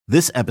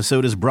This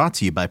episode is brought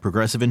to you by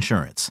Progressive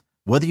Insurance.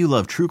 Whether you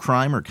love true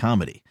crime or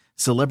comedy,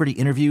 celebrity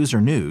interviews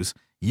or news,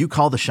 you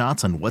call the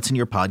shots on what's in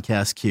your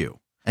podcast queue.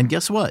 And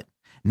guess what?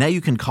 Now you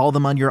can call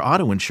them on your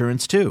auto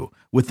insurance too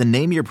with the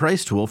Name Your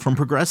Price tool from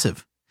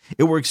Progressive.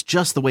 It works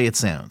just the way it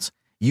sounds.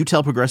 You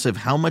tell Progressive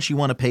how much you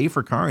want to pay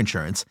for car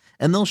insurance,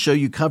 and they'll show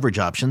you coverage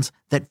options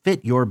that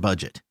fit your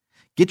budget.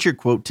 Get your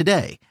quote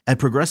today at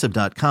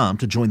Progressive.com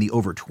to join the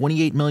over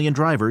 28 million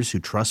drivers who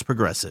trust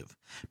Progressive.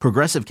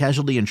 Progressive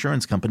Casualty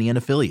Insurance Company and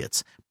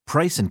Affiliates.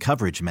 Price and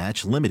coverage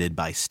match limited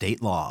by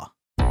state law.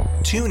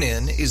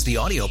 TuneIn is the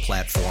audio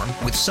platform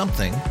with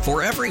something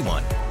for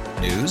everyone.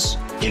 News.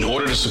 In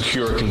order to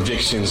secure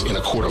convictions in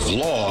a court of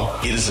law,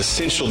 it is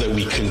essential that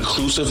we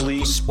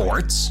conclusively.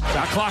 Sports.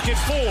 Got clock at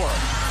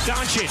 4.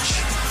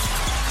 Doncic.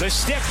 The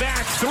step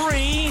back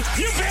 3.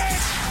 You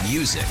bet.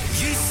 Music.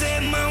 You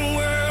set my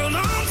world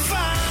on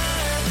fire.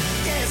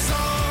 Yes,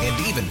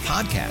 and even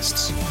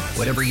podcasts.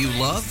 Whatever you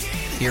love,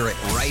 hear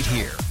it right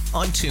here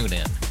on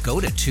TuneIn. Go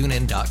to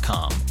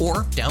TuneIn.com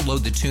or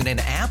download the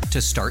TuneIn app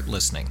to start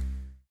listening.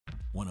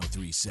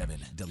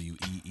 103.7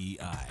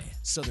 WEEI,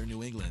 Southern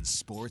New England's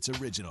sports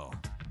original.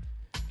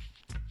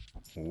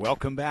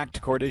 Welcome back to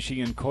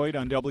Cordischi and Coit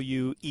on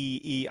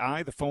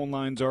WEEI. The phone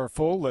lines are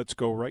full. Let's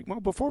go right. Well,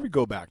 before we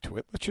go back to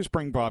it, let's just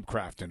bring Bob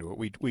Kraft into it.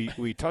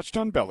 We touched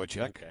on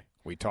Belichick. Okay.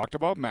 We talked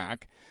about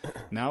Mac.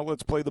 Now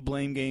let's play the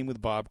blame game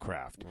with Bob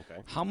Kraft.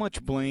 Okay. How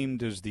much blame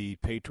does the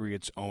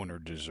Patriots owner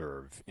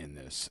deserve in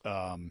this?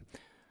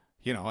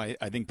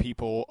 I think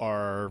people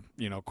are,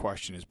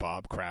 question, is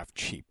Bob Kraft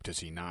cheap? Does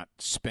he not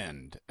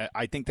spend?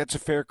 I think that's a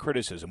fair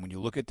criticism. When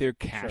you look at their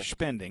cash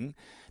spending,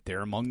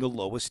 they're among the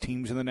lowest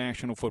teams in the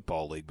National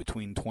Football League,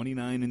 between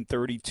 29 and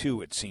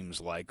 32, it seems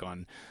like,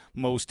 on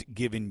most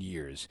given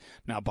years.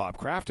 Now, Bob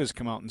Kraft has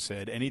come out and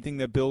said, anything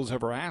that Bill's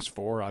ever asked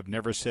for, I've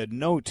never said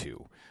no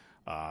to,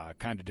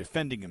 kind of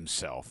defending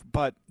himself.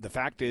 But the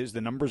fact is,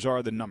 the numbers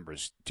are the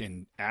numbers.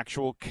 In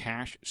actual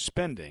cash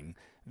spending,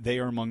 they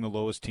are among the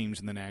lowest teams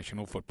in the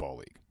National Football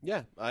League.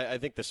 Yeah, I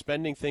think the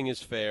spending thing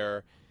is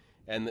fair.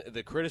 And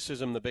the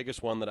criticism, the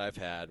biggest one that I've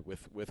had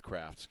with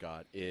Kraft,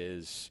 Scott,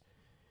 is,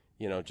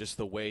 just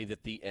the way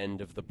that the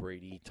end of the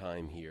Brady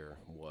time here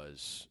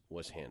was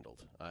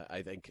handled.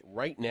 I think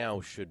right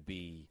now should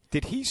be.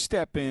 Did he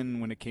step in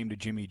when it came to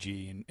Jimmy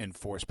G and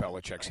force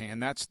Belichick's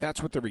hand?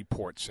 That's what the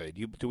reports say.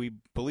 Do we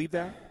believe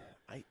that?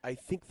 I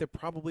think there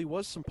probably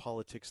was some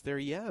politics there,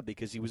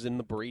 because he was in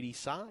the Brady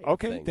side.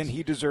 Okay, then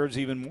he deserves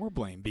even more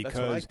blame, because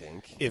that's what I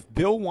think. If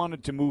Bill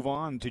wanted to move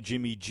on to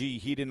Jimmy G,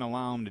 he didn't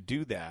allow him to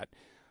do that.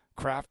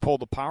 Kraft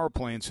pulled the power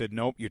play and said,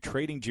 nope, you're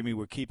trading Jimmy,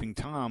 we're keeping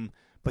Tom,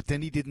 but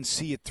then he didn't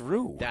see it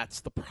through. That's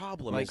the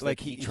problem.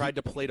 Like he tried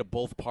to play to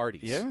both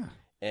parties. Yeah.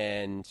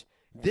 And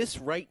this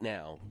right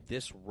now,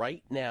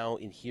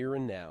 in here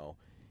and now,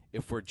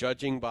 if we're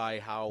judging by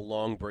how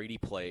long Brady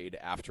played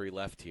after he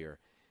left here,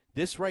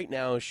 this right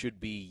now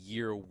should be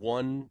year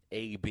 1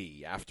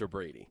 AB after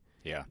Brady.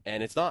 Yeah.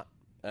 And it's not.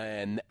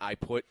 And I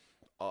put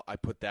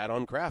that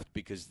on Kraft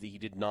because he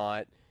did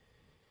not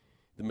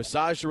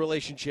massage the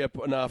relationship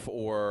enough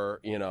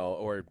or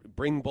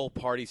bring both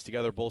parties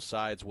together, both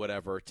sides,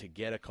 whatever, to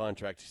get a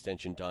contract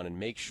extension done and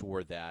make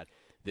sure that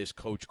this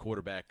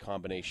coach-quarterback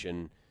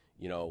combination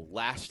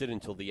lasted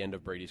until the end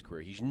of Brady's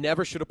career. He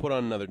never should have put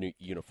on another new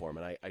uniform,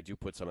 and I do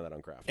put some of that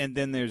on Kraft. And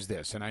then there's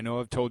this, and I know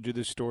I've told you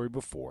this story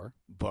before,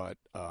 but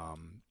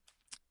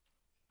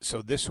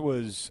so this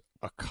was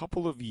a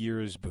couple of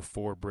years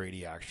before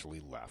Brady actually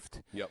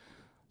left. Yep.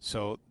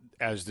 So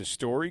as the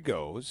story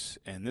goes,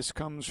 and this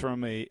comes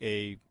from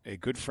a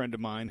good friend of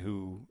mine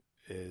who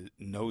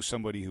knows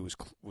somebody who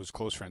was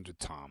close friends with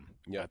Tom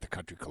at the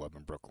country club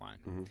in Brookline.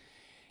 Mm-hmm.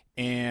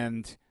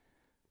 And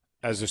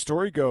as the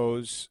story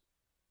goes,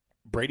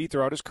 Brady,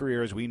 throughout his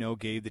career, as we know,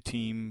 gave the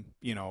team,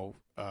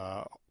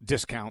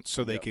 discounts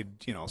so they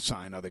could,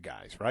 sign other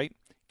guys, right?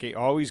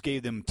 Always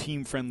gave them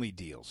team-friendly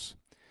deals.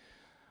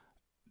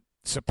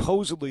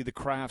 Supposedly, the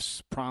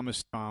Krafts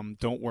promised Tom,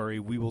 don't worry,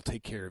 we will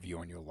take care of you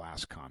on your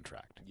last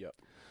contract. Yep.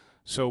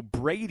 So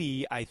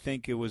Brady, I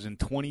think it was in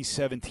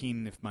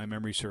 2017, if my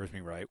memory serves me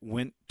right,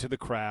 went to the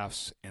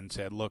Krafts and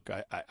said, look,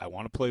 I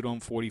want to play to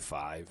him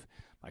 45.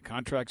 My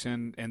contract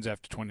ends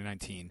after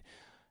 2019.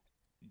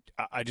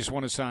 I just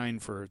want to sign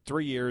for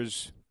 3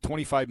 years,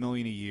 $25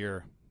 million a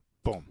year,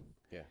 boom.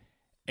 Yeah.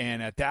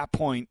 And at that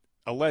point,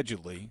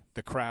 allegedly,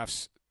 the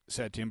Krafts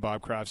said to him,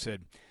 Bob Kraft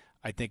said,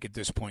 I think at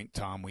this point,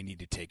 Tom, we need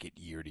to take it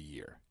year to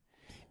year.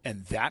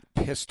 And that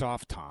pissed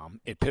off Tom.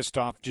 It pissed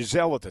off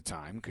Giselle at the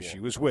time because she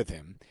was with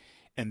him.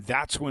 And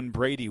that's when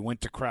Brady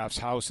went to Kraft's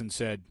house and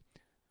said,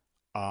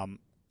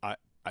 I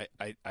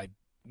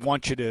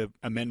want you to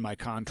amend my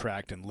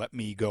contract and let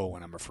me go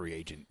when I'm a free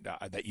agent,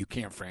 that you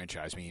can't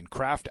franchise me. And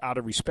Kraft, out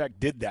of respect,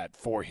 did that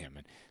for him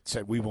and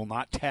said, we will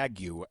not tag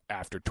you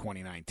after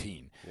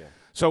 2019. Yeah.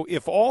 So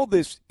if all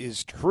this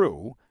is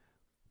true,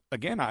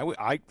 again,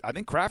 I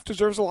think Kraft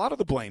deserves a lot of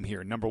the blame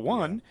here. Number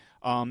one,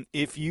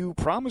 if you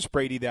promise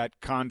Brady that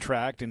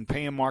contract and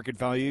pay him market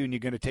value and you're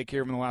going to take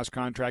care of him in the last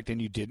contract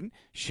and you didn't,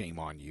 shame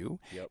on you.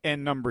 Yep.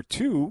 And number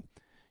two,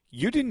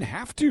 you didn't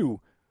have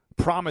to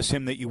promise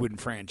him that you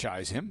wouldn't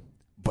franchise him,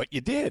 but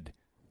you did.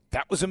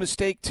 That was a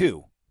mistake,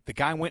 too. The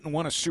guy went and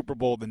won a Super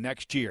Bowl the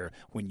next year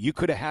when you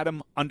could have had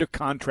him under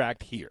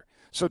contract here.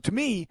 So to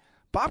me,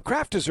 Bob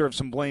Kraft deserves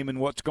some blame in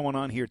what's going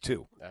on here,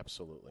 too.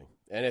 Absolutely.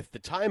 And if the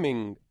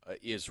timing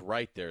is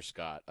right there,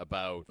 Scott,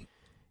 about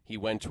he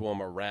went to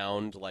him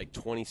around like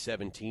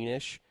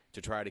 2017-ish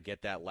to try to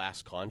get that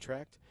last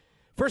contract.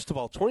 First of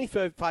all,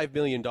 $25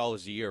 million a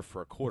year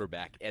for a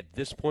quarterback at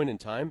this point in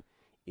time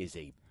is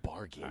a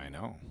bargain. I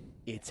know.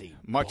 It's a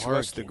much bargain.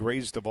 less the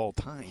greatest of all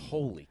time.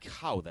 Holy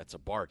cow, that's a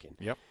bargain.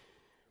 Yep.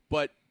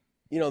 But,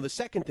 the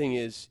second thing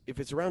is, if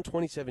it's around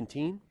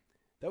 2017,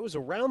 that was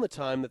around the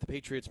time that the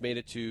Patriots made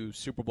it to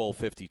Super Bowl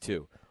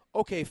 52.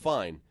 Okay,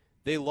 fine.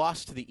 They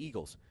lost to the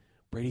Eagles.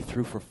 Brady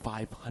threw for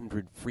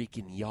 500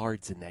 freaking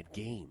yards in that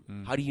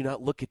game. How do you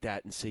not look at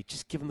that and say,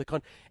 just give him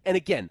the And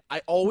again,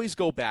 I always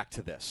go back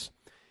to this.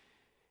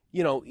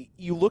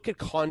 You look at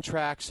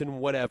contracts and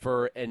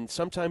whatever, and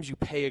sometimes you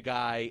pay a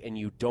guy and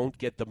you don't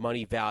get the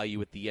money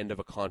value at the end of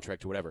a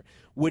contract or whatever.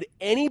 Would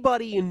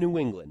anybody in New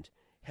England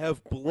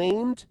have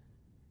blamed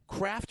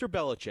Kraft or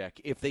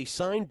Belichick if they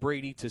signed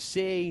Brady to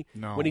say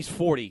when he's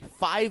 40,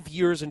 5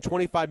 years and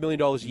 $25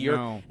 million a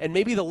year, and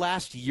maybe the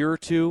last year or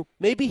two,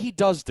 maybe he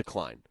does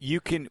decline? You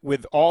can,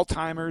 with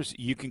all-timers,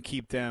 you can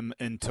keep them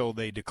until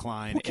they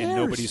decline, and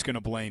nobody's going to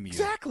blame you.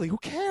 Exactly. Who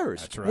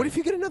cares? That's right. What if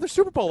you get another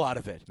Super Bowl out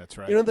of it? That's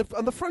right. On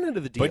the front end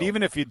of the deal. But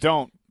even if you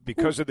don't,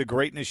 because of the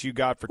greatness you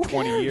got for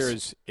 20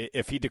 years,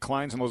 if he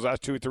declines in those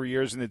last 2 or 3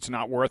 years and it's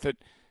not worth it,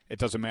 it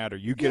doesn't matter.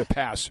 You get a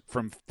pass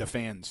from the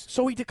fans.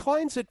 So he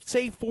declines at,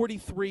 say,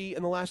 43,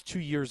 and the last 2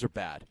 years are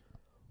bad.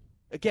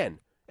 Again,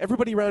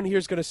 everybody around here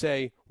is going to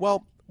say,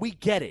 well, we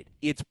get it.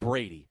 It's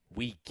Brady.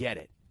 We get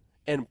it.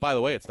 And by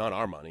the way, it's not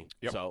our money.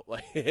 Yep. So,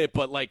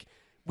 but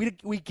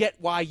we get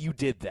why you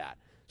did that.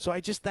 So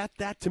I just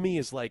that to me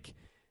is like,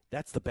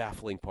 that's the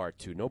baffling part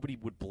too. Nobody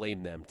would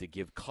blame them to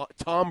give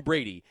Tom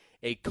Brady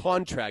a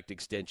contract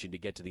extension to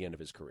get to the end of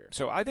his career.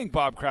 So I think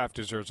Bob Kraft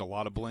deserves a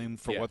lot of blame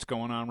for what's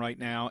going on right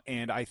now,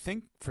 and I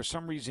think for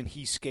some reason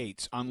he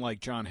skates, unlike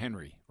John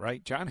Henry,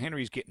 right? John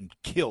Henry's getting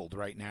killed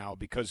right now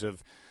because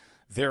of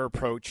their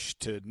approach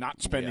to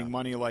not spending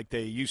money like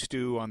they used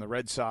to on the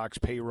Red Sox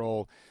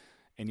payroll,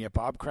 and yet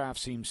Bob Kraft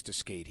seems to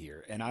skate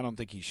here, and I don't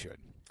think he should.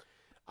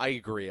 I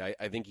agree.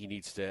 I think he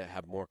needs to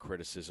have more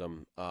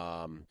criticism.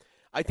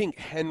 I think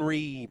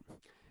Henry,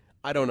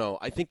 I don't know.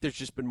 I think there's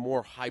just been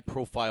more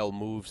high-profile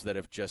moves that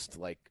have just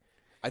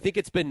I think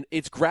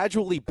it's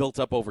gradually built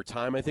up over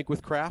time, I think,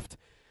 with Kraft.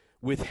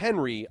 With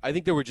Henry, I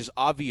think there were just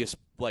obvious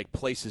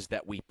places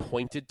that we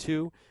pointed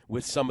to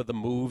with some of the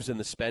moves and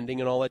the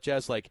spending and all that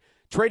jazz. Like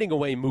trading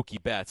away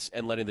Mookie Betts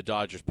and letting the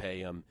Dodgers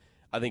pay him,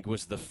 I think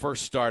was the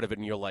first start of it,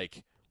 and you're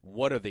like,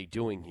 what are they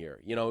doing here?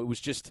 It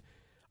was just,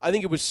 I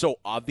think it was so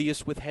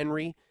obvious with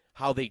Henry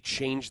how they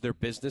changed their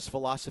business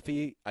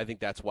philosophy. I think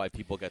that's why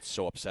people get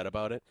so upset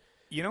about it.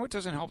 It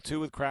doesn't help, too,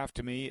 with Kraft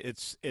to me.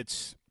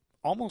 It's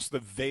almost the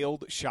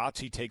veiled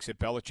shots he takes at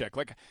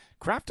Belichick.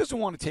 Kraft doesn't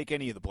want to take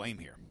any of the blame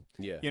here.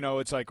 Yeah.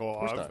 It's like,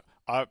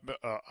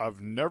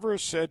 I've never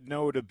said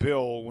no to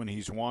Bill when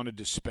he's wanted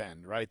to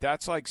spend, right?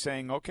 That's like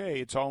saying, okay,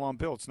 it's all on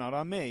Bill. It's not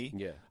on me.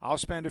 Yeah. I'll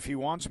spend if he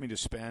wants me to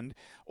spend.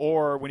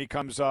 Or when he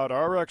comes out,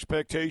 our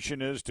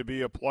expectation is to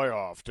be a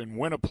playoff and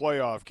win a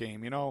playoff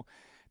game.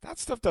 That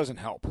stuff doesn't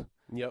help.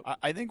 Yep.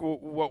 I think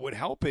what would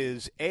help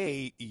is,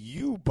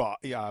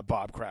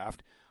 Bob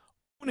Kraft,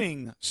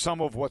 owning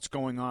some of what's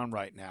going on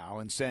right now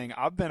and saying,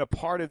 I've been a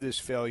part of this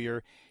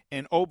failure,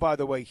 and, oh, by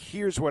the way,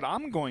 here's what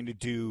I'm going to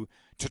do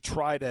to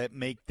try to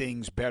make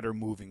things better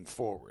moving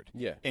forward.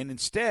 Yeah. And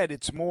instead,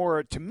 it's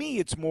more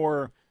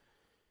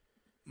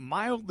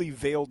mildly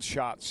veiled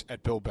shots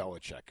at Bill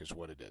Belichick is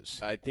what it is.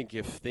 I think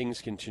if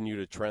things continue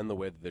to trend the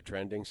way that they're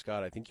trending,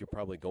 Scott, I think you're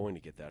probably going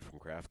to get that from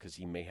Kraft because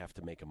he may have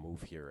to make a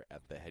move here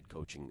at the head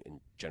coaching and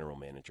general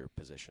manager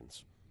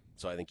positions.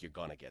 So I think you're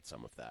going to get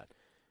some of that.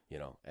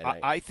 And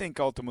I think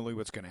ultimately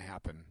what's going to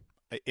happen,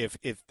 if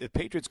the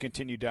Patriots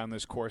continue down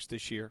this course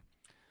this year,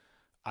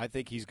 I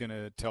think he's going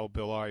to tell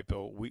Bill, all right,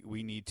 Bill,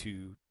 we need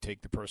to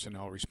take the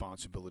personnel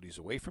responsibilities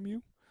away from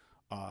you.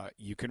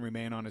 You can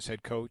remain on as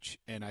head coach,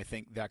 and I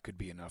think that could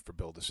be enough for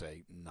Bill to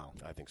say, no.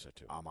 I think so,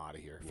 too. I'm out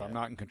of here. If I'm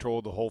not in control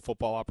of the whole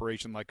football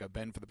operation like I've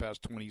been for the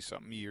past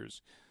 20-something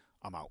years,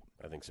 I'm out.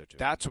 I think so, too.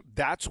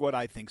 That's what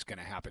I think is going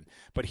to happen.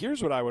 But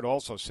here's what I would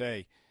also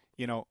say.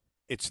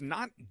 It's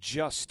not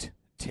just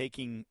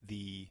taking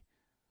the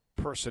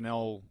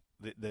personnel,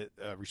 the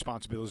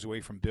responsibilities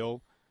away from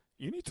Bill.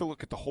 You need to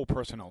look at the whole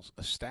personnel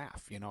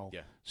staff,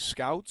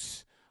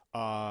 scouts.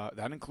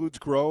 That includes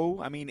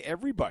Grow. I mean,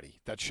 everybody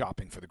that's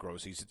shopping for the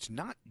Grosies. It's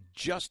not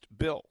just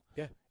Bill.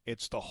 Yeah.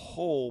 It's the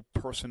whole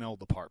personnel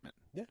department.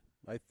 Yeah.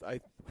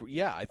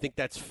 I think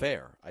that's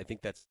fair. I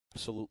think that's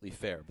absolutely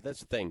fair. But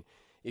that's the thing.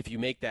 If you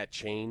make that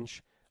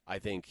change, I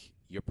think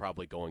you're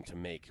probably going to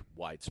make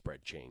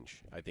widespread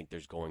change. I think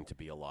there's going to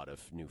be a lot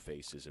of new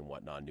faces and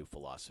whatnot, new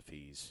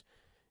philosophies.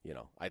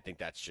 I think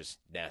that's just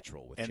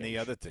natural with change. And the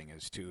other thing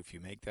is, too, if you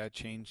make that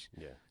change,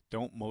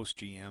 don't most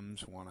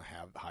GMs want to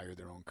hire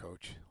their own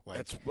coach?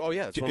 That's what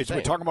I'm saying.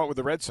 We're talking about with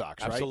the Red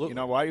Sox, right? Absolutely. You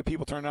know, why do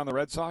people turn down the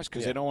Red Sox?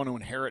 Because they don't want to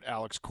inherit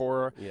Alex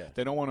Cora. Yeah.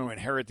 They don't want to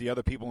inherit the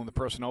other people in the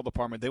personnel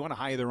department. They want to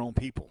hire their own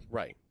people.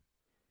 Right.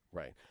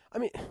 I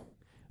mean,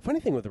 funny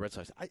thing with the Red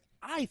Sox,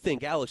 I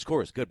think Alex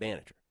Cora is a good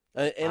manager.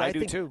 And I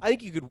do think, too. I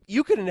think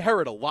you could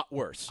inherit a lot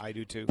worse. I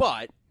do too.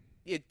 But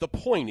the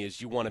point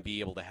is you want to be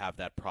able to have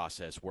that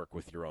process work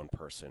with your own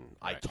person.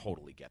 Right. I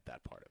totally get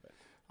that part of it.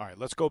 All right,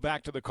 let's go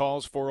back to the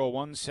calls,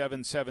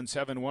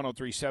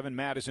 401-777-1037.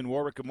 Matt is in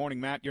Warwick. Good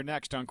morning, Matt. You're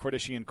next on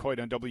Cordischi and Coit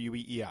on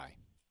WEEI.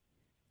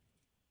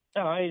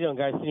 Oh, how you doing,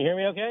 guys? Can you hear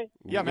me okay?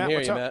 Yeah, Matt,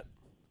 what's up? Matt.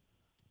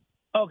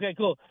 Okay,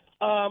 cool.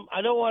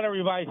 I don't want to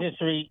revise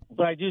history,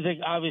 but I do think,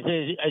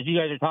 obviously, as you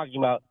guys are talking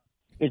about,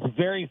 it's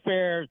very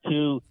fair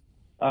to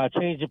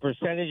change the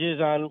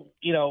percentages on,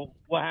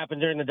 what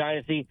happened during the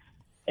dynasty.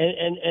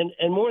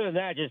 And more than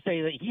that, just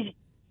say that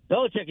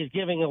Belichick is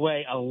giving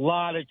away a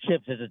lot of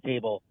chips at the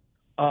table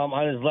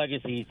on his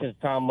legacy since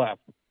Tom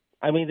left.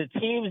 I mean, the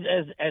teams,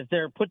 as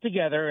they're put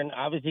together, and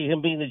obviously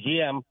him being the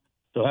GM,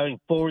 so having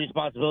full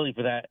responsibility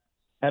for that,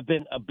 have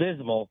been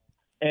abysmal.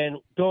 And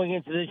going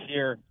into this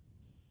year,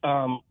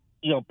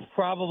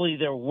 probably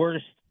their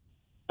worst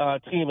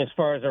team as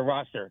far as their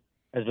roster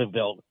has been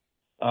built.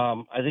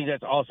 I think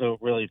that's also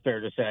really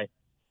fair to say.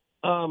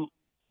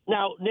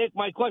 Now, Nick,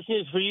 my question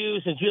is for you,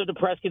 since you have the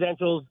press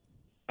credentials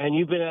and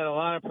you've been at a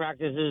lot of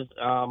practices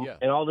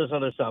and all this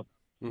other stuff.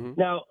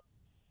 Mm-hmm. Now,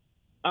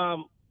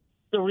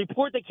 the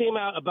report that came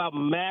out about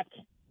Mac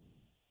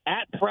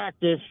at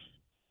practice,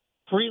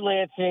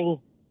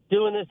 freelancing,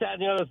 doing this, that,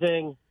 and the other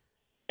thing,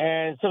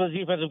 and some of the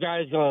defensive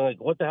guys going like,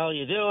 what the hell are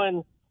you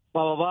doing?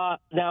 Blah, blah, blah.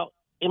 Now,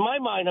 in my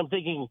mind, I'm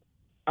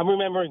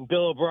remembering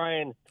Bill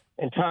O'Brien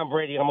and Tom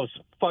Brady almost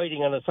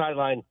fighting on the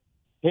sideline.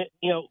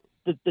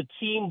 The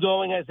team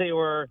going as they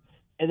were,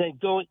 and then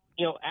going,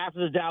 after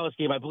the Dallas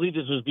game, I believe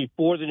this was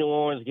before the New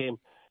Orleans game,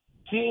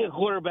 seeing a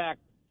quarterback,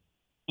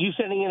 you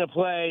sending in a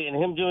play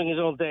and him doing his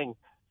own thing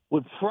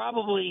would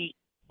probably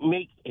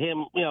make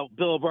him,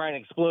 Bill O'Brien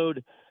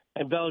explode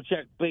and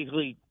Belichick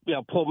basically,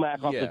 pull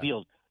Mac off the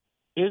field.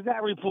 Is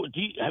that report?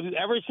 Have you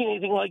ever seen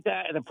anything like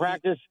that in a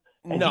practice?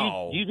 And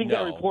no. Do you think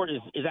that report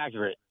is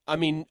accurate? I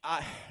mean,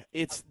 I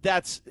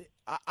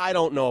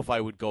don't know if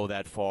I would go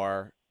that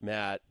far,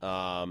 Matt.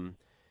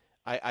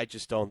 I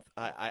just don't.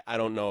 I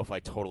don't know if I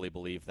totally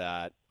believe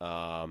that.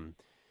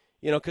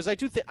 Because I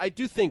do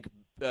think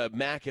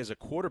Mac as a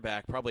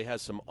quarterback probably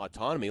has some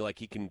autonomy. Like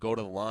he can go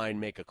to the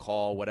line, make a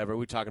call, whatever. We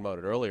were talking about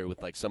it earlier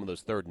with like some of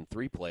those 3rd and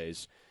 3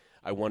 plays.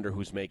 I wonder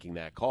who's making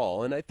that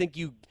call, and I think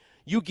you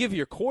give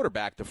your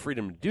quarterback the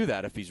freedom to do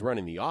that if he's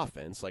running the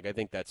offense. Like I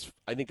think that's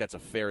a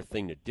fair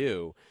thing to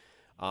do.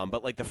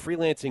 But like the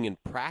freelancing in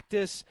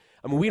practice,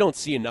 I mean, we don't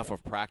see enough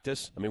of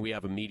practice. I mean, we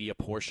have a media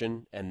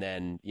portion and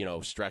then,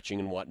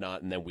 stretching and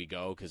whatnot, and then we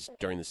go because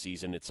during the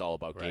season it's all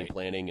about game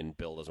planning, and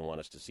Bill doesn't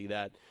want us to see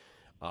that.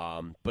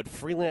 But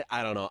freelance,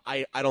 I don't know.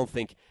 I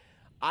think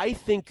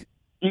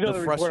you know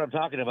the report I'm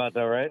talking about,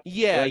 though, right?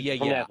 Yeah.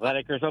 From The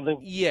Athletic or something?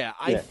 Yeah,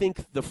 I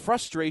think the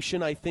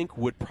frustration,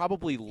 would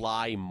probably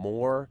lie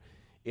more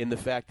in the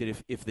fact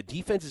that if the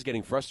defense is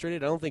getting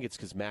frustrated, I don't think it's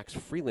because Mac's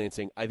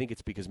freelancing. I think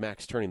it's because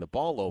Mac's turning the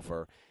ball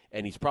over,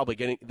 and he's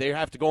probably they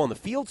have to go on the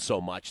field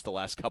so much the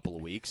last couple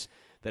of weeks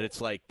that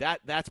it's like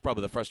that's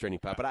probably the frustrating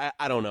part. But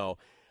I don't know.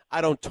 I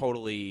don't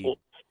totally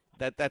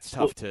that's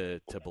tough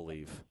to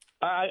believe.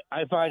 I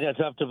find that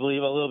tough to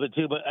believe a little bit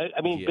too. But,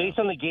 based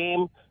on the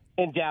game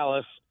in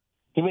Dallas,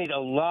 he made a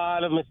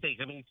lot of mistakes.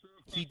 I mean,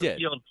 he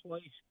did.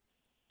 Twice.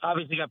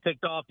 Obviously got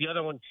picked off. The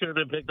other one should have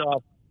been picked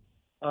off.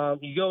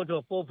 You go into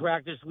a full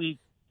practice week,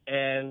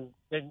 and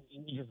then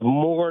just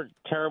more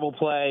terrible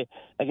play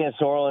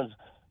against New Orleans.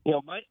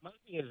 My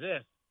thing is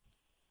this: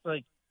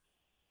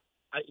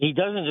 he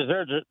doesn't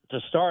deserve to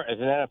start as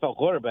an NFL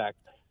quarterback.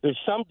 There's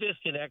some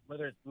disconnect,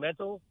 whether it's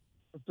mental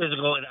or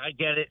physical, and I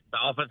get it. The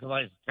offensive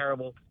line is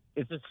terrible.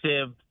 It's a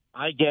sieve.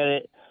 I get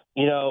it.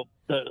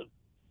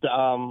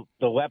 The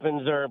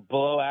weapons are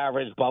below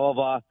average. Blah blah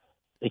blah.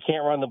 They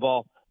can't run the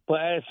ball.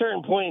 But at a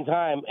certain point in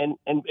time, and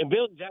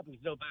Bill Zappi's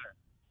no better.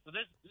 So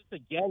this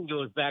again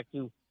goes back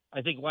to,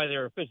 I think, why they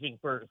were fishing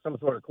for some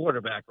sort of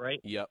quarterback,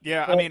 right? Yep.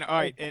 Yeah, all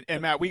right.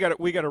 And Matt, we got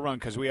to run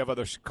because we have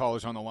other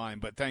callers on the line,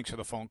 but thanks for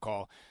the phone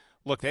call.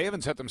 Look, they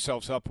haven't set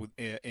themselves up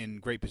in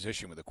great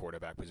position with the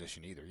quarterback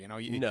position either.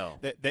 No.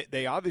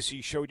 They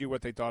obviously showed you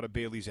what they thought of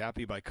Bailey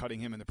Zappi by cutting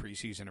him in the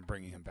preseason and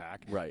bringing him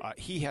back. Right.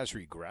 He has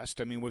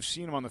regressed. I mean, we've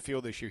seen him on the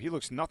field this year. He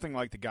looks nothing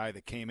like the guy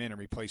that came in and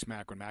replaced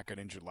Mac when Mac got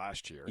injured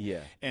last year.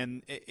 Yeah.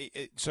 And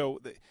so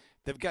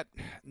they've got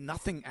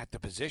nothing at the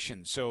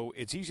position. So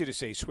it's easy to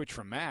say switch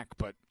from Mac,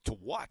 but to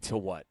what? To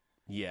what?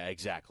 Yeah,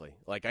 exactly.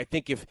 Like I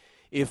think if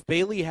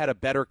Bailey had a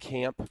better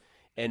camp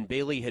and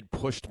Bailey had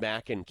pushed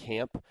Mac in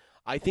camp,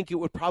 I think it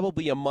would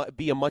probably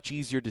be a much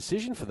easier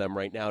decision for them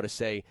right now to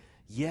say,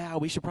 yeah,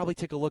 we should probably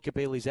take a look at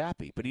Bailey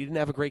Zappi. But he didn't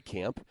have a great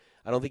camp.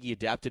 I don't think he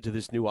adapted to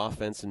this new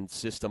offense and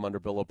system under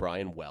Bill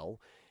O'Brien well.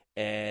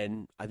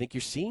 And I think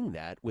you're seeing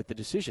that with the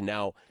decision.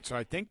 Now, so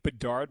I think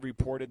Bedard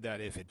reported that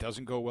if it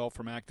doesn't go well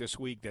for Mac this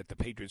week, that the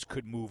Patriots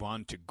could move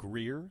on to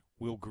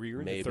Will Greer,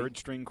 maybe. the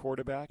third-string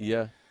quarterback.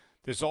 Yeah.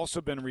 There's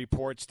also been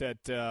reports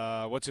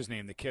that, what's his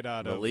name, the kid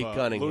out of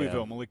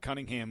Louisville, Malik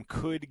Cunningham,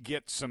 could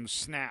get some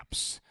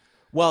snaps.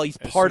 Well, he's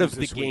part of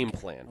the game week.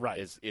 plan, right?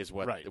 Is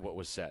what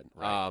was said.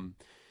 Right.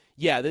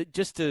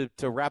 Just to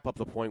wrap up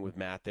the point with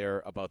Matt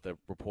there about the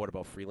report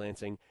about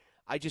freelancing,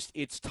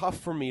 it's tough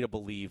for me to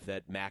believe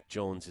that Mac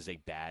Jones is a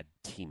bad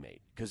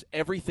teammate because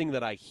everything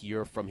that I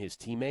hear from his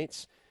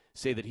teammates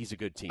say that he's a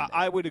good teammate.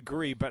 I would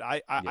agree, but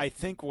I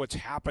think what's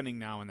happening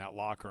now in that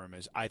locker room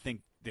is I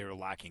think they're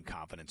lacking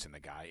confidence in the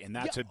guy, and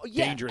that's a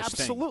dangerous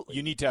absolutely. thing.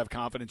 You need to have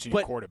confidence in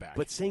your quarterback.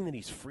 But saying that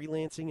he's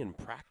freelancing in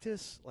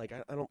practice, like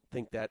I don't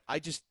think that.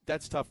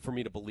 That's tough for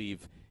me to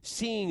believe.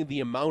 Seeing the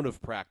amount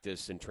of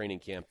practice in training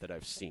camp that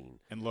I've seen.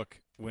 And look,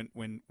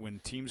 when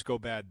teams go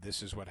bad,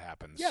 this is what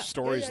happens. Yeah,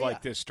 Stories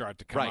like this start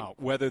to come out,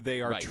 whether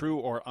they are true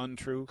or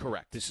untrue.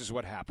 Correct. This is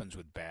what happens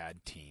with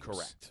bad teams.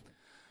 Correct.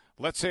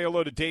 Let's say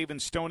hello to Dave in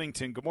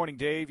Stonington. Good morning,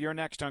 Dave. You're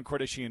next on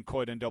Cordischi and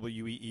Coit on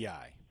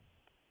WEEI.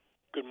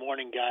 Good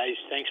morning, guys.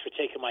 Thanks for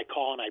taking my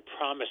call, and I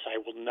promise I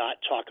will not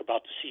talk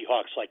about the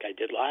Seahawks like I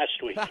did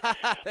last week.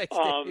 Thanks,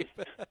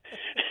 Dave.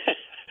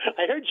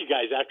 I heard you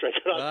guys after I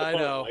got off the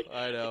phone.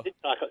 I know. I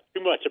didn't talk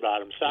too much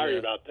about him. Sorry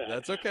about that.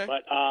 That's okay.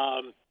 But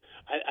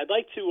I'd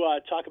like to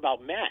talk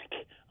about Mac.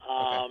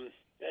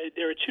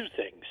 There are two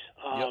things.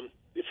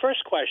 The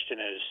first question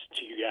is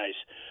to you guys,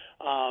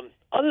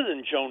 other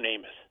than Joe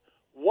Namath,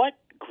 what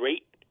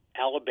great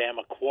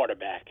Alabama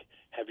quarterback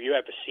have you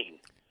ever seen?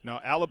 No,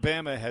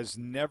 Alabama has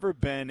never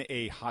been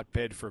a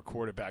hotbed for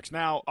quarterbacks.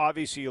 Now,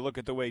 obviously, you look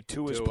at the way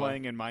Tua is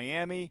playing in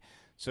Miami,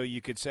 so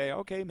you could say,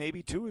 okay,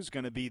 maybe Tua is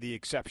going to be the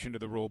exception to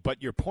the rule.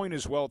 But your point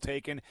is well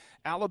taken.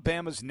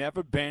 Alabama's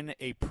never been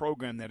a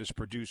program that has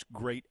produced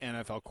great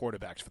NFL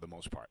quarterbacks for the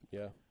most part.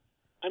 Yeah.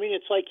 I mean,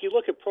 it's like you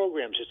look at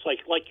programs. It's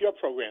like your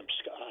program,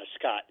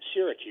 Scott,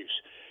 Syracuse.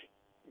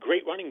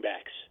 Great running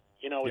backs.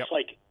 You know, it's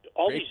like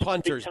all great these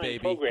punters, big-time baby.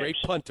 programs. Great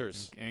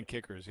punters. And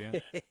kickers, yeah.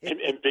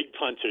 and big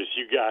punters,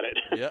 you got it.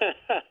 Yeah.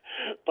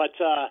 But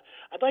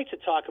I'd like to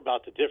talk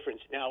about the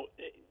difference. Now,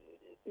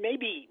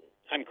 maybe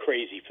I'm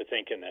crazy for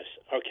thinking this,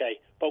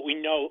 okay? But we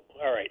know,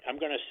 all right, I'm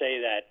going to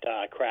say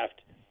that Kraft,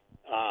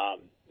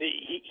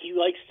 he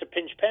likes to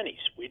pinch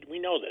pennies. We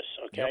know this,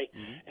 okay?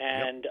 Yep. Mm-hmm.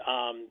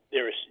 And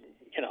there's,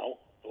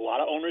 a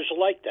lot of owners are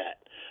like that.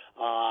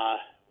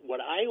 What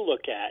I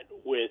look at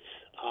with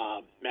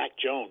Mac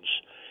Jones,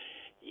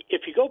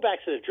 if you go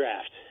back to the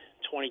draft,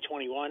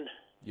 2021,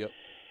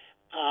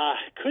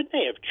 couldn't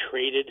they have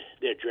traded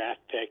their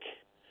draft pick,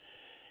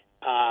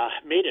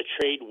 made a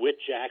trade with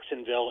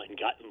Jacksonville and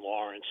gotten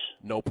Lawrence?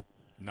 Nope.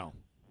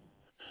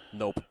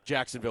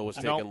 Jacksonville was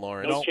taking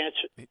Lawrence. No chance.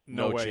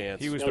 No way.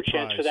 chance. He was no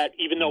chance for that,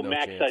 even though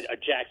Mac's a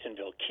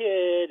Jacksonville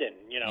kid. And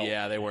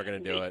Yeah, they weren't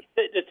going to do it.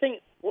 The thing,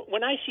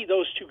 when I see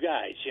those two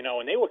guys,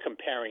 and they were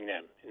comparing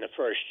them in the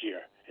first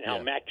year, and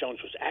how Mac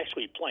Jones was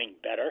actually playing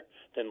better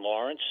than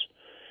Lawrence.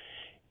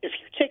 If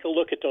you take a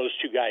look at those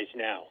two guys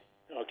now,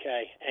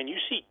 okay, and you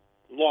see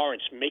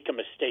Lawrence make a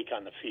mistake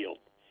on the field,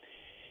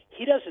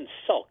 he doesn't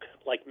sulk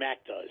like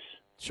Mac does.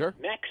 Sure.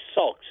 Mac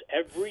sulks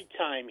every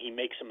time he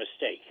makes a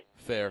mistake.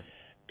 Fair.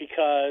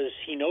 Because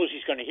he knows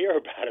he's going to hear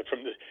about it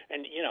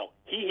and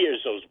he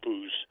hears those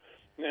boos.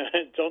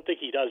 Don't think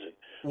he doesn't.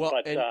 Well,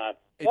 but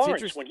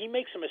Lawrence, when he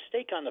makes a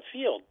mistake on the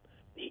field,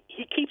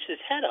 he keeps his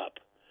head up.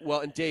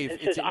 Well, and Dave,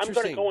 and it's says, I'm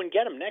going to go and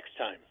get him next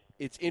time.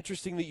 It's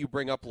interesting that you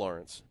bring up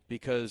Lawrence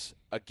because,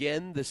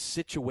 again, the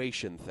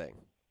situation thing,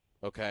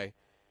 okay?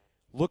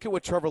 Look at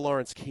what Trevor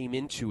Lawrence came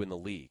into in the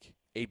league,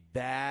 a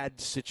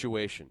bad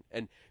situation.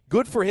 And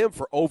good for him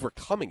for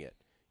overcoming it,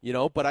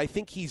 but I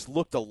think he's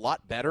looked a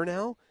lot better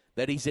now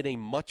that he's in a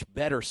much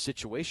better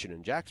situation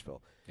in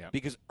Jacksonville. Yeah.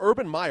 Because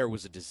Urban Meyer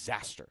was a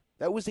disaster.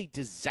 That was a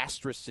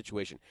disastrous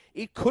situation.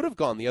 It could have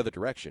gone the other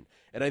direction.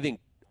 And I think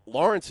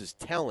Lawrence's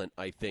talent,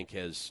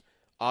 has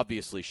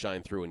obviously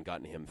shined through and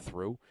gotten him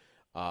through.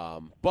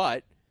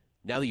 But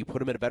now that you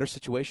put him in a better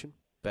situation,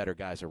 better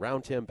guys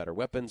around him, better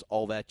weapons,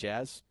 all that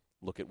jazz,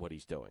 look at what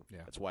he's doing. Yeah.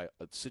 That's why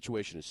a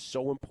situation is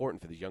so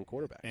important for these young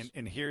quarterbacks.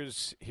 And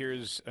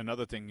here's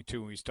another thing,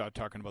 too, when we start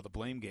talking about the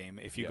blame game.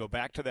 If you go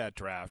back to that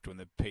draft when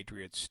the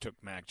Patriots took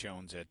Mac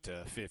Jones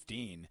at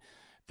 15,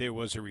 there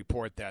was a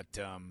report that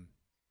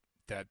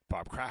that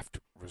Bob Kraft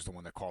was the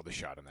one that called the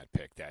shot on that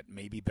pick, that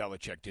maybe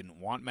Belichick didn't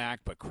want Mac,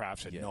 but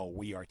Kraft said, no,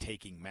 we are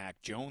taking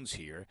Mac Jones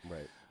here.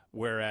 Right.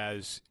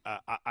 Whereas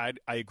I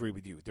agree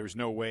with you. There's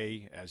no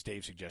way, as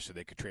Dave suggested,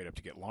 they could trade up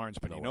to get Lawrence.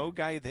 But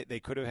guy that they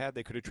could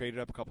have traded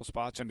up a couple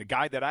spots. And the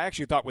guy that I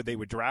actually thought they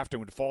would draft and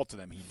would fall to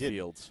them, he did.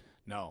 Fields.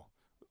 No,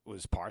 it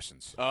was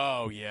Parsons.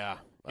 Oh, yeah.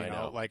 I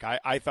know. Like,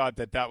 I thought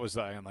that was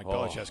I'm like,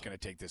 Belichick's going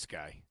to take this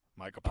guy,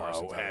 Michael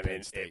Parsons.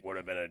 It would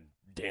have been a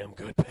damn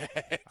good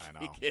pick.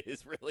 I know. He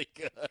is really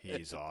good.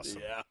 He's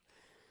awesome. Yeah.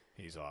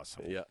 He's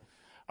awesome. Yeah.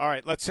 All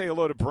right, let's say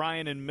hello to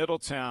Brian in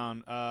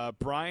Middletown.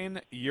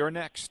 Brian, you're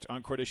next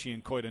on Cordischi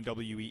and Coit on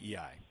WEEI.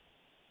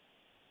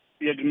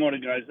 Yeah, good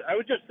morning, guys. I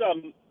would just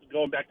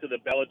going back to the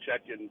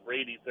Belichick and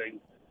Brady thing,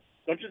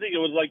 don't you think it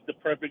was like the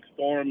perfect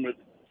storm with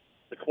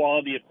the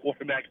quality of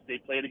quarterbacks they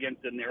played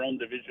against in their own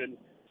division,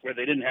 where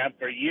they didn't have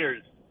for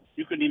years?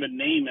 You couldn't even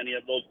name any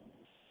of those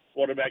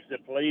quarterbacks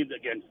that played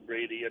against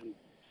Brady, and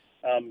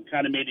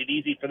kind of made it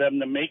easy for them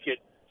to make it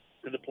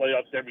to the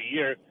playoffs every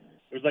year.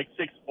 It was like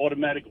 6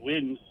 automatic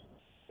wins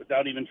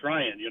without even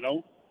trying, you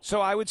know? So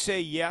I would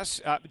say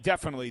yes,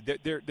 definitely.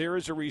 There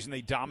is a reason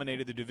they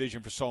dominated the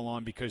division for so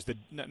long, because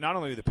not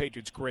only were the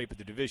Patriots great, but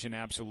the division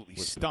absolutely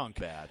stunk.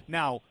 Bad.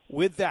 Now,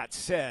 with that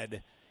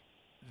said,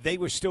 they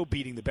were still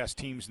beating the best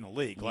teams in the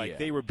league. Like,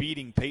 they were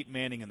beating Peyton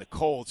Manning and the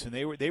Colts, and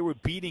they were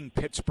beating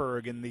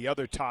Pittsburgh and the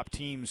other top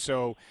teams.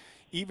 So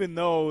even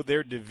though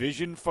their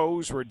division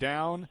foes were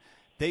down,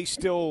 they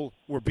still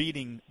were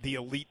beating the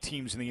elite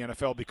teams in the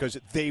NFL because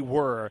they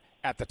were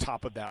at the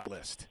top of that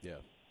list. Yeah.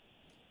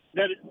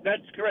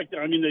 That's correct.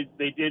 I mean,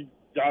 they did,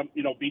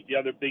 beat the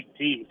other big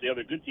teams, the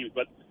other good teams.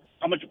 But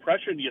how much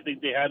pressure do you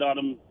think they had on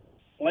them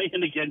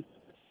playing against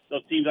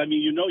those teams? I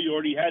mean, you're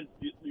already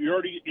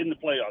in the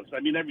playoffs. I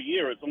mean, every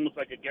year it's almost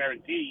like a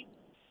guarantee.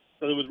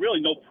 So there was really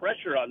no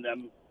pressure on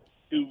them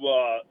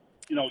to,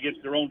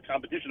 against their own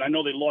competition. I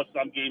know they lost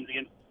some games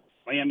against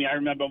Miami. I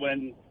remember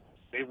when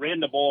they ran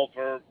the ball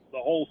for the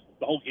whole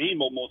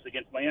game almost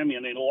against Miami,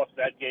 and they lost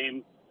that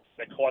game.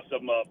 That cost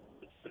them a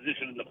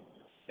position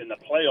in the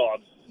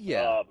playoffs.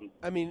 Yeah,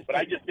 but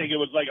I just think it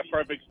was like a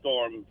perfect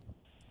storm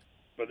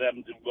for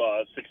them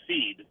to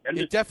succeed. And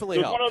it definitely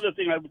helped. One other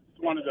thing I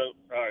wanted to.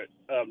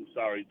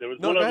 Sorry, there was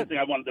one other thing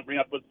I wanted to bring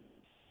up was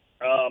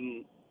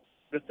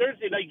the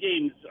Thursday night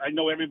games. I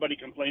know everybody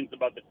complains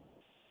about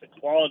the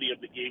quality of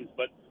the games,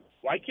 but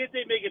why can't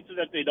they make it so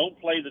that they don't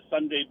play the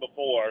Sunday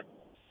before,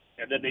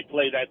 and then they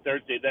play that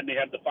Thursday, then they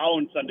have the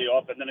following Sunday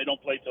off, and then they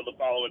don't play till the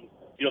following,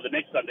 the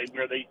next Sunday,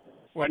 where they.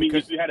 Well,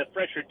 if you had a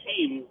fresher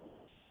team.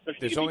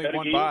 There's only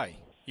one bye.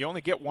 You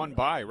only get one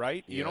bye,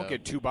 right? You don't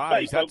get 2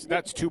 byes. Right,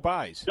 that's 2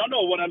 byes.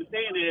 No. What I'm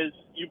saying is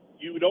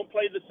you don't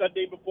play the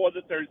Sunday before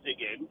the Thursday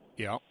game.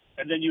 Yeah.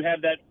 And then you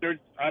have that third.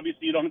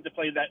 Obviously, you don't have to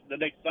play that the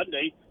next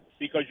Sunday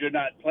because you're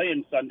not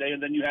playing Sunday,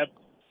 and then you have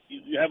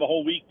a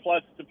whole week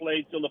plus to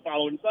play till the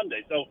following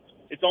Sunday. So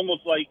it's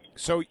almost like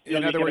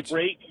in other words,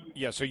 break.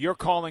 Yeah. So you're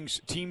calling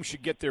teams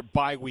should get their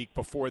bye week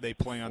before they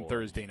play on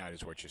Thursday night,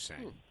 is what you're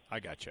saying. I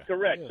gotcha.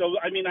 Correct. Yeah. So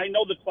I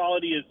know the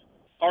quality is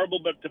horrible,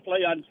 but to play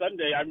on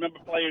Sunday, I remember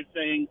players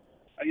saying,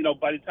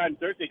 by the time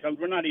Thursday comes,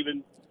 we're not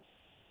even,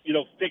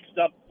 fixed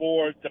up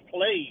to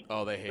play.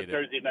 Oh, they hate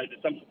Thursday night.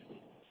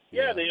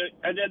 Yeah,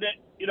 and then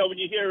when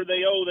you hear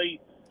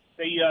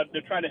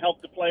they're trying to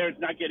help the players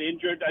not get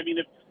injured. I mean,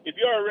 if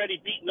you're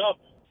already beaten up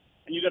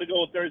and you got to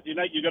go Thursday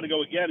night, you're going to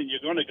go again, and you're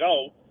going to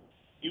go.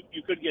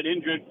 You could get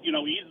injured,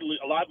 easily,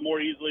 a lot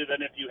more easily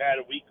than if you had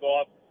a week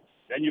off.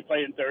 Then you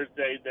play on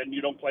Thursday, then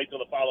you don't play till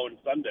the following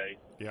Sunday.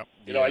 Yep.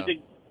 I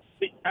think.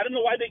 I don't know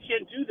why they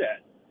can't do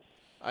that.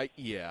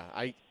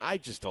 I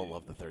just don't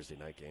love the Thursday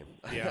night game.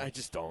 Yeah. I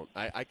just don't.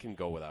 I can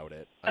go without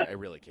it. I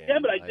really can't. Yeah,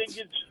 but I think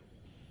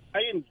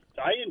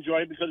I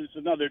enjoy it because it's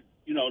another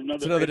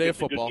day of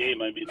football. Good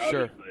game. I mean,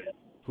 sure. Obviously.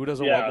 Who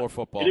doesn't want more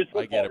football? It is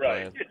football, I get it,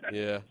 right? Brian.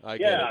 Yeah, I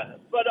get it. Yeah,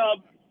 but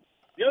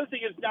the other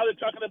thing is now they're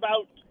talking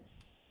about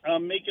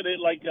making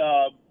it like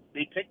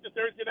they pick the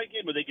Thursday night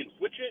game, or they can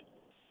switch it.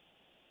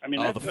 I mean,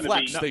 that's the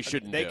flex they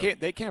shouldn't.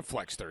 They can't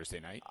flex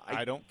Thursday night.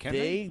 Can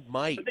they?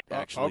 Might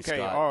actually. Okay.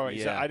 Scott. All right.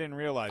 Yeah. So I didn't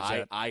realize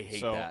that. I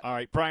hate that. All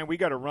right, Brian, we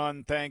got to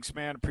run. Thanks,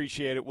 man.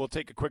 Appreciate it. We'll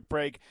take a quick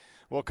break.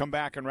 We'll come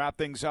back and wrap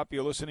things up.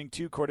 You're listening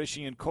to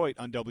Cordischi and Coit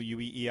on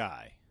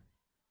WEEI.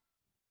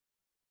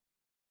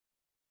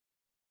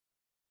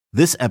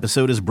 This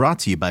episode is brought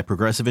to you by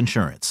Progressive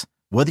Insurance.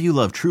 Whether you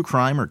love true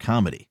crime or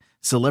comedy,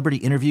 celebrity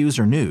interviews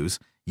or news,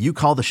 you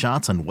call the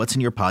shots on what's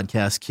in your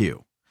podcast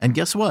queue. And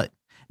guess what?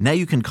 Now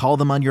you can call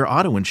them on your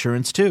auto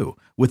insurance, too,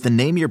 with the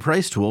Name Your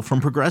Price tool from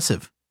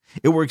Progressive.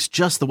 It works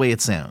just the way it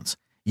sounds.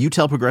 You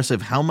tell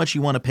Progressive how much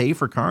you want to pay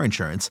for car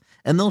insurance,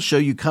 and they'll show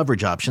you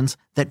coverage options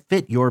that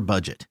fit your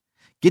budget.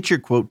 Get your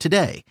quote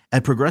today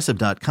at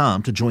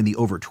Progressive.com to join the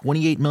over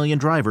 28 million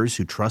drivers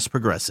who trust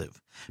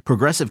Progressive.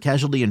 Progressive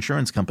Casualty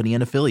Insurance Company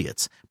and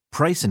Affiliates.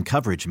 Price and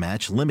coverage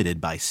match limited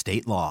by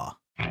state law.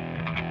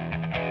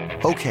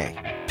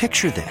 Okay,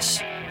 picture this.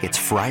 It's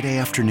Friday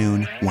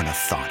afternoon when a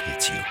thought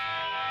hits you.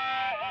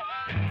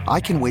 I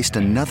can waste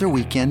another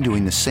weekend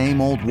doing the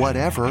same old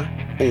whatever,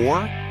 or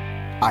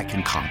I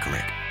can conquer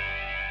it.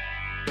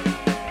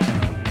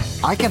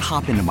 I can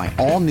hop into my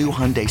all-new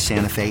Hyundai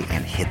Santa Fe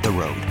and hit the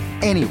road.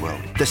 Any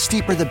road. The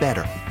steeper, the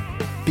better.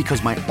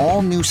 Because my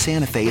all-new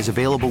Santa Fe is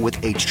available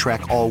with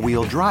H-Track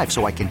all-wheel drive,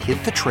 so I can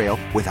hit the trail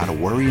without a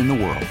worry in the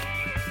world.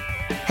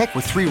 Heck,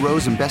 with 3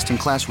 rows and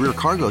best-in-class rear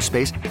cargo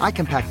space, I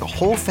can pack the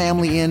whole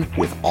family in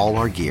with all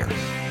our gear.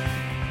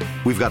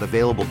 We've got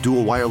available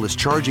dual wireless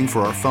charging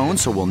for our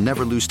phones, so we'll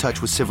never lose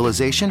touch with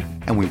civilization,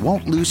 and we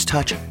won't lose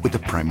touch with the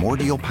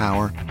primordial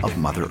power of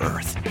Mother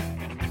Earth.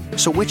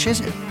 So which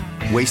is it?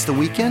 Waste the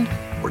weekend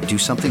or do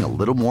something a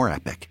little more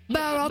epic?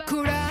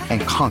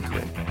 And conquer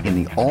it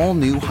in the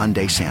all-new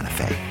Hyundai Santa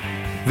Fe.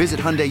 Visit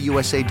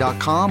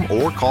HyundaiUSA.com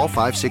or call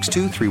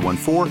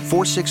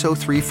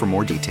 562-314-4603 for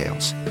more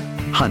details.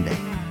 Hyundai,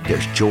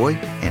 there's joy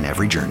in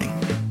every journey.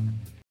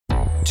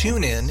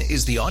 TuneIn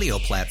is the audio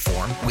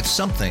platform with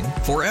something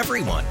for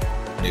everyone.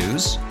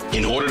 News.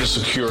 In order to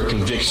secure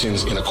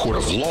convictions in a court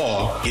of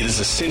law, it is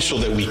essential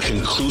that we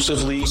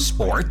conclusively.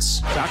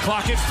 Sports. Shot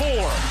clock at 4.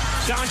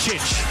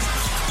 Doncic.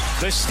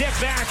 The step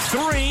back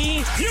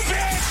 3. You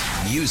bet.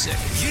 Music.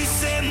 You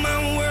set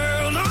my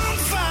world on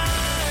fire.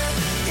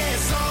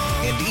 Yes,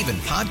 and even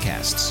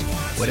podcasts.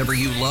 Whatever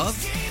you love,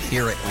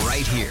 hear it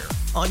right here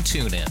on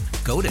TuneIn.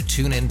 Go to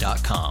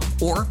TuneIn.com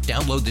or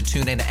download the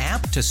TuneIn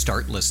app to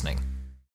start listening.